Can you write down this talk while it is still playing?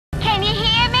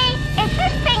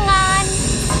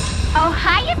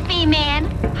B-Man.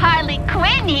 Harley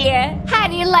Quinn here. How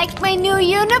do you like my new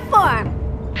uniform?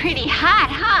 Pretty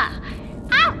hot, huh?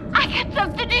 Oh, I got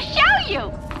something to show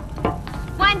you.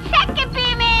 1 second,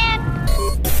 B-Man.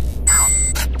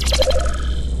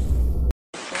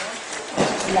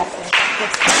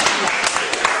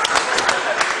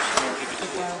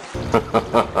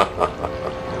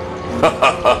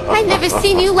 I've never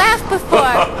seen you laugh before.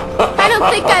 I don't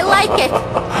think I like it.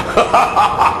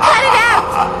 Cut it out!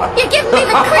 You're giving me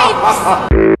the creeps!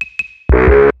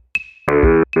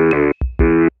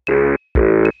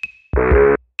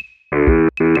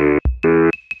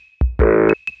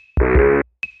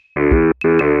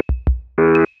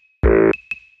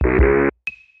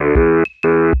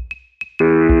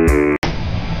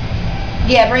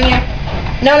 Yeah, bring it.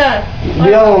 No.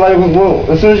 The other one, like,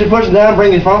 as soon as you push it down,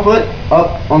 bring your front foot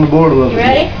up on the board a little bit. You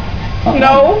ready?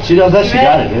 No. She does that, she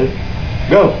got it, dude.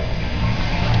 Go.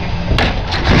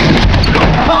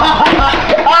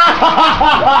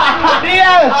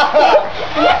 Yes!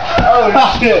 Oh,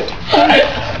 shit.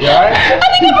 You alright? I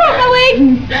think I broke my leg.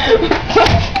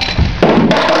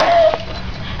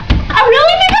 I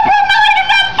really think I broke my leg. I'm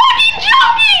not fucking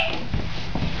joking.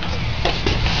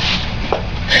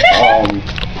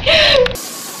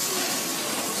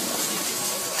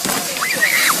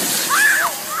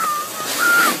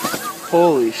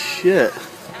 Holy shit.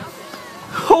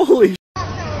 Holy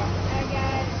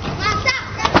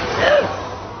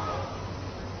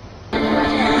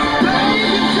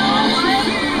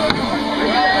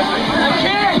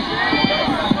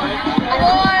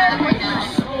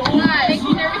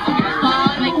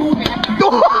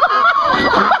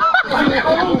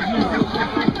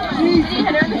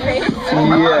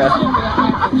yeah.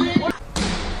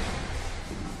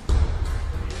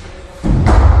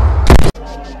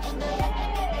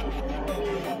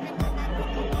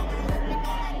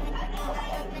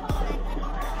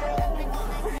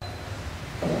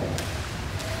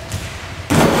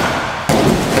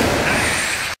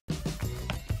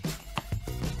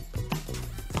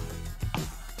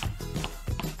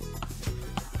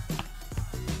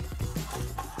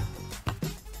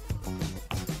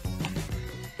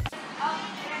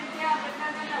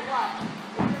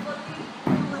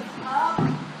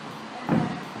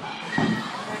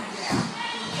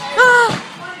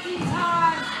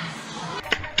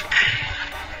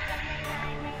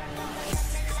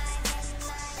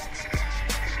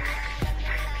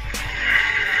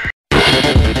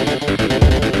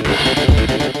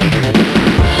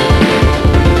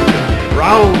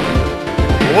 Round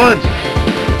 1.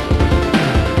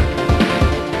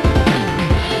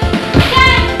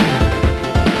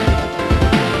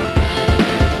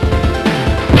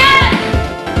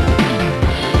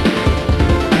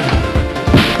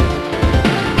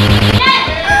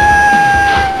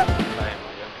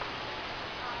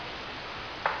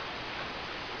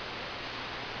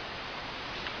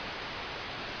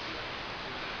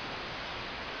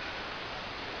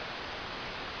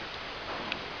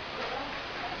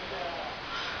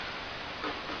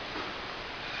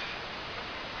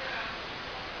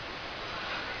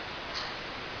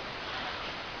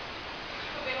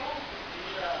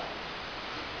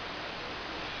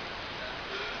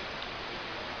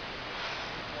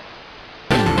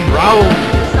 Round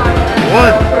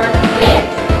 1.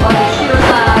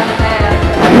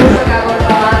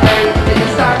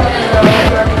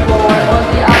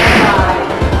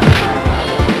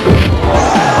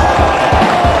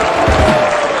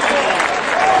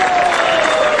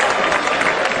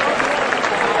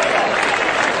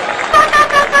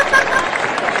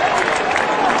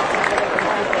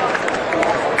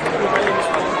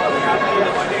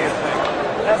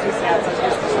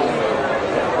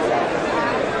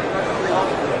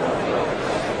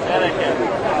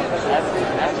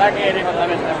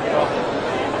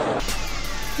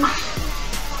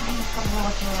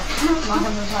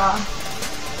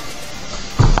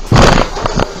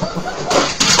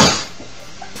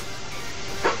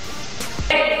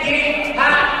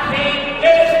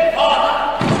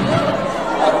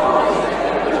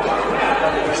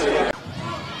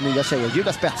 Nya tjejer,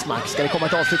 Judas Spetsmark. Ska det komma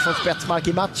ett avslut från Spetsmark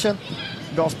i matchen?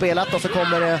 Bra spelat och så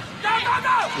kommer det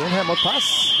en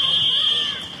hemåtpass.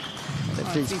 Det är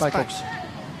frispark också.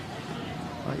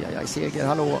 Aj, seger,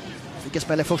 hallå. Vilka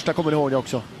smäller första, kommer ni ihåg det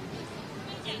också?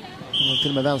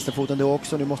 Till och med vänsterfoten då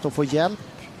också, nu måste de få hjälp.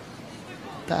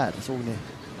 Där såg ni.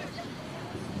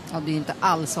 Ja, det är inte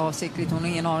alls avsiktligt. Hon har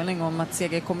ingen aning om att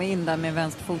Seger kommer in där med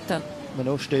vänsterfoten. Men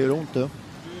usch, det gör ont då.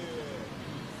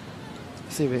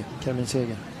 Ser vi, Carmen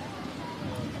Seger.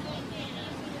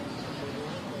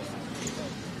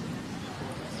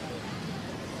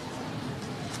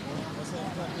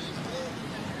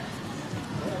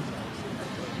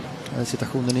 Den här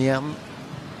situationen igen.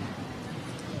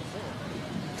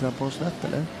 Trampar hon snett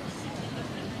eller?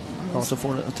 Ja, så får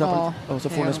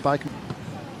hon en spark.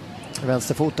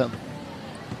 Vänsterfoten.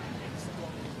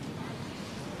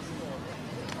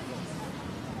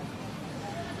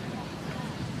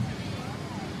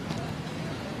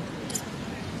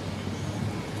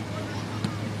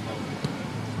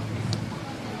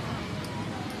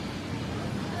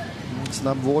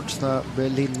 Snabb vård, snabb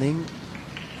lindning.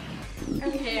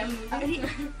 Okay, I'm ready.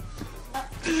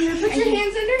 Put your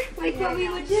hands under, like what we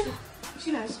would do.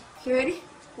 She knows. You ready?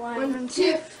 One,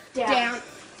 two, down.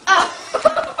 Oh!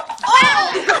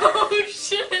 Oh,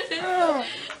 shit!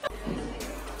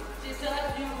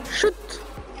 Shoot!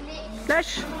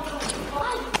 Flash!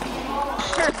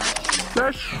 Shot!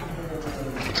 Flash!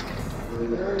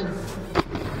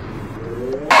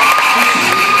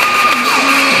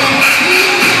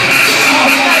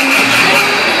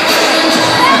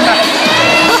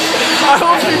 I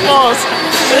hope he falls.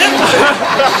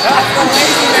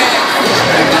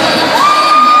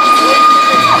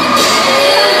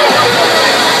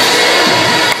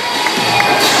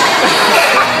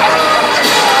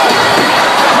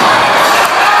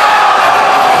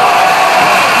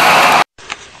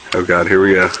 Oh God, here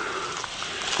we go.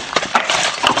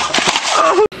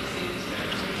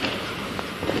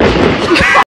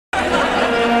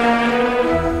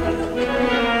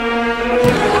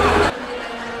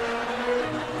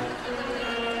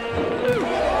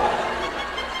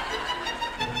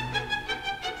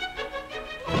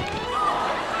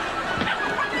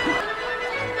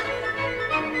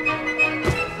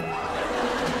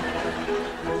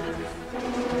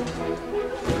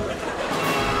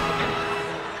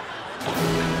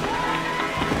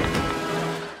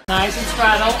 Nice and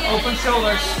straddle, open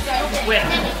shoulders, whip.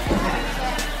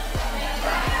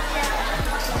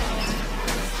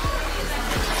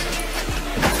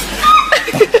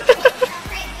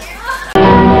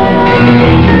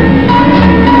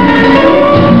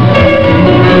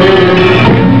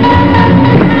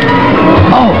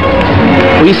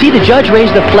 Well, you see the judge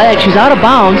raised the flag. She's out of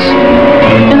bounds.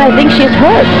 And I think she's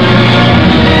hurt.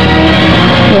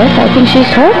 Yes, I think she's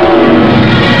hurt.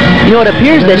 You know, it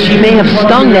appears that she may have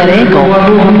stung that ankle.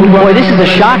 Boy, this is a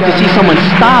shock to see someone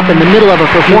stop in the middle of a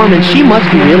performance. She must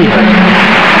be really hurt.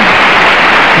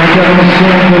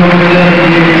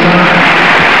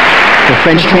 The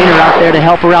French trainer out there to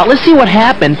help her out. Let's see what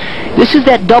happened. This is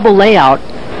that double layout.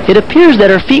 It appears that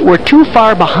her feet were too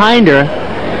far behind her.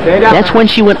 That's when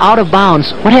she went out of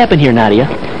bounds. What happened here, Nadia?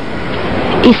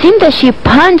 It seemed that she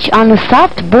punched on the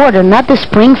soft border, not the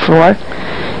spring floor.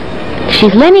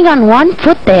 She's leaning on one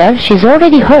foot there. She's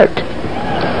already hurt.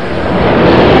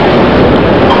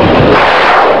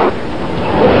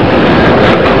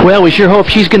 Well, we sure hope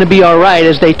she's going to be all right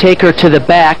as they take her to the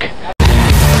back.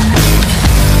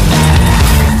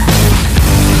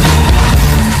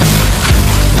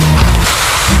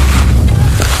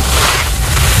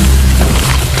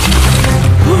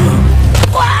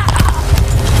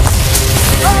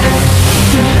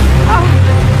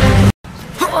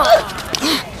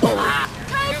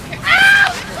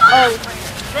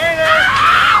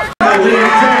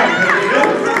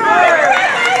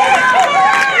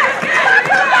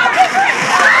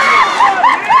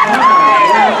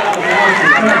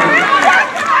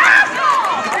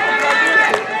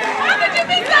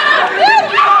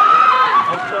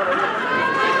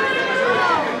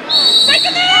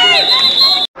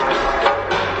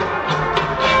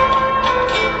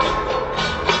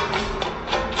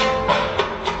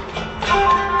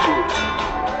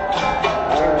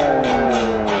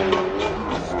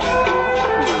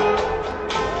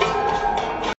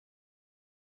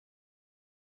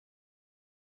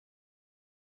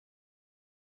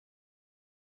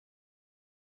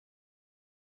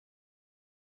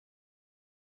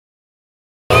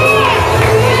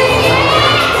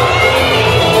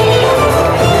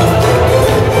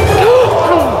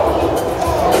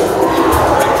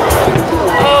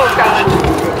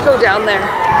 Down there.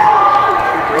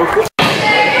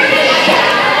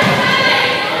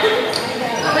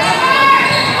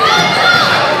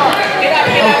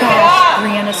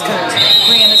 Brianna's hurt.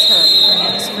 Brianna's hurt.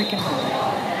 Brianna's freaking hurt.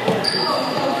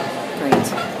 Great.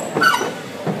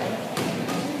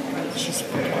 She's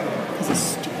this is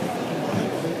stupid.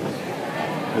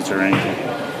 It's her ankle.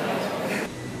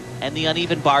 And the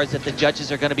uneven bars that the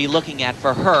judges are going to be looking at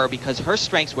for her, because her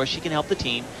strengths where she can help the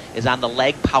team is on the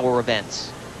leg power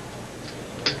events.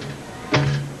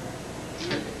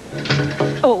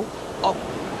 Oh.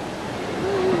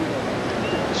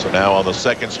 So now on the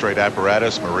second straight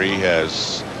apparatus, Marie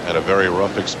has had a very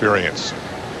rough experience.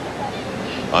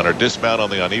 On her dismount on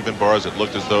the uneven bars, it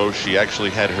looked as though she actually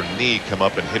had her knee come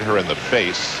up and hit her in the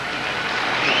face.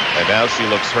 And now she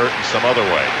looks hurt in some other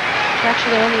way. She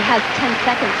actually only has 10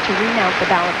 seconds to remount the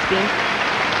balance beam.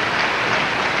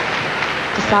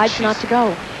 Decides not to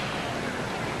go.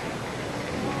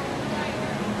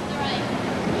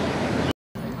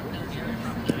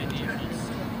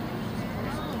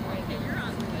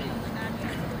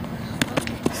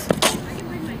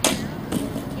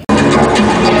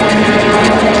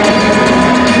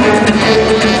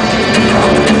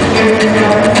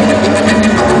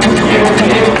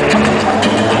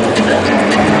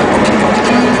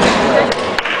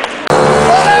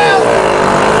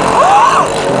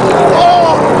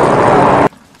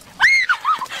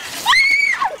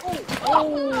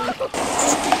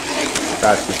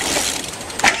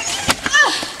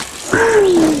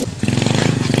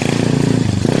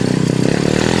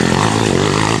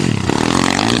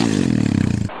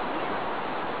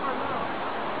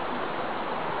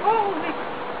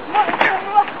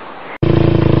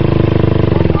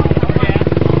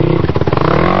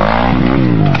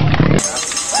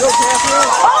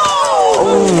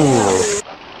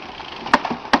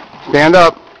 Stand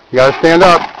up. You gotta stand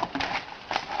up.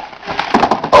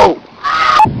 Oh!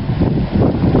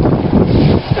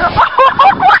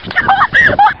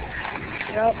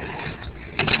 Yep.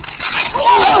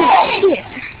 Oh, shit.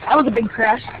 That was a big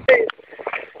crash.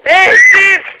 Hey,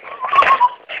 Steve!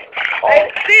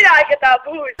 Hey, see I get that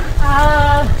boost.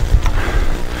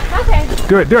 Okay.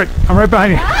 Do it, do it. I'm right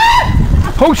behind you.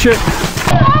 Oh shit!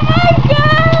 Oh my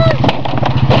God!